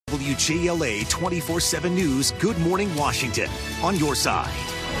WGLA 24/7 News Good Morning Washington, on your side.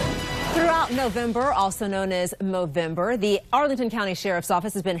 Throughout November, also known as Movember, the Arlington County Sheriff's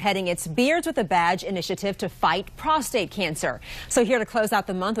Office has been heading its Beards with a Badge initiative to fight prostate cancer. So here to close out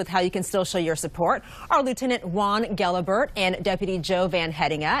the month with how you can still show your support are Lieutenant Juan Gelibert and Deputy Joe Van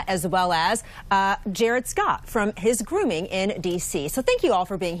Hettinga, as well as Jared Scott from His Grooming in D.C. So thank you all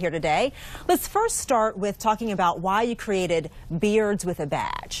for being here today. Let's first start with talking about why you created Beards with a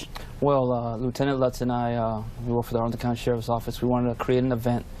Badge. Well, Lieutenant Lutz and I, we work for the Arlington County Sheriff's Office. We wanted to create an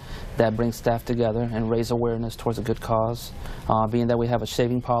event that brings staff together and raise awareness towards a good cause. Being that we have a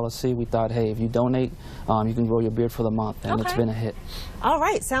shaving policy, we thought, hey, if you donate, you can grow your beard for the month, and It's been a hit. All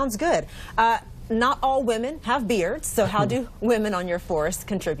right, sounds good. Not all women have beards, so how do women on your force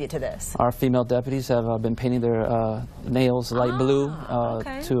contribute to this? Our female deputies have been painting their nails light blue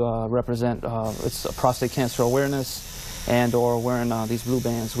to represent it's prostate cancer awareness, and/or wearing these blue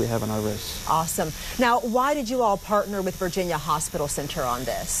bands we have on our wrists. Awesome. Now, why did you all partner with Virginia Hospital Center on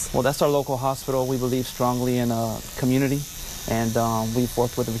this? Well, that's our local hospital. We believe strongly in community, and we've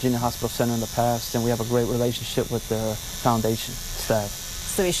worked with the Virginia Hospital Center in the past, and we have a great relationship with their foundation staff.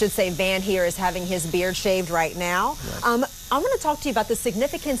 So we should say Van here is having his beard shaved right now. Yes. I want to talk to you about the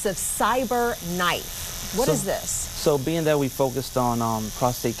significance of Cyber Knife. What is this? So being that we focused on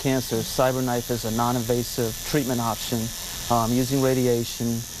prostate cancer, Cyber Knife is a non-invasive treatment option using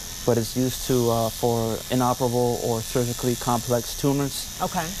radiation, but it's used for inoperable or surgically complex tumors.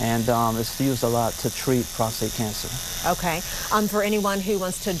 Okay. And it's used a lot to treat prostate cancer. Okay. For anyone who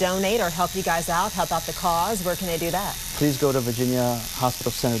wants to donate or help you guys out, help out the cause, where can they do that? Please go to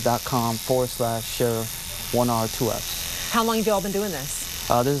virginiahospitalcenter.com/sheriff 1R2F. How long have you all been doing this?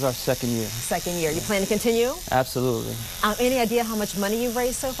 This is our second year. Second year. You plan to continue? Absolutely. Any idea how much money you've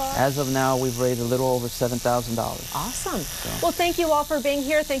raised so far? As of now, we've raised a little over $7,000. Awesome. Well, thank you all for being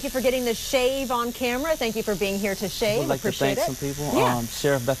here. Thank you for getting the shave on camera. Thank you for being here to shave. I'd like Appreciate to thank it. some people. Yeah.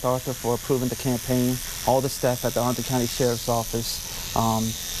 Sheriff Beth Arthur for approving the campaign, all the staff at the Arlington County Sheriff's Office,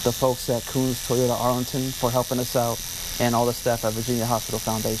 the folks at Coons Toyota Arlington for helping us out, and all the staff at Virginia Hospital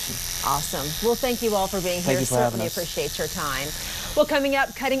Foundation. Awesome. Well, thank you all for being here. Thank you for having Certainly us. appreciate your time. Well, coming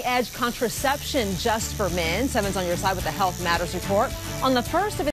up, cutting-edge contraception just for men. 7's on your side with the Health Matters report on the first of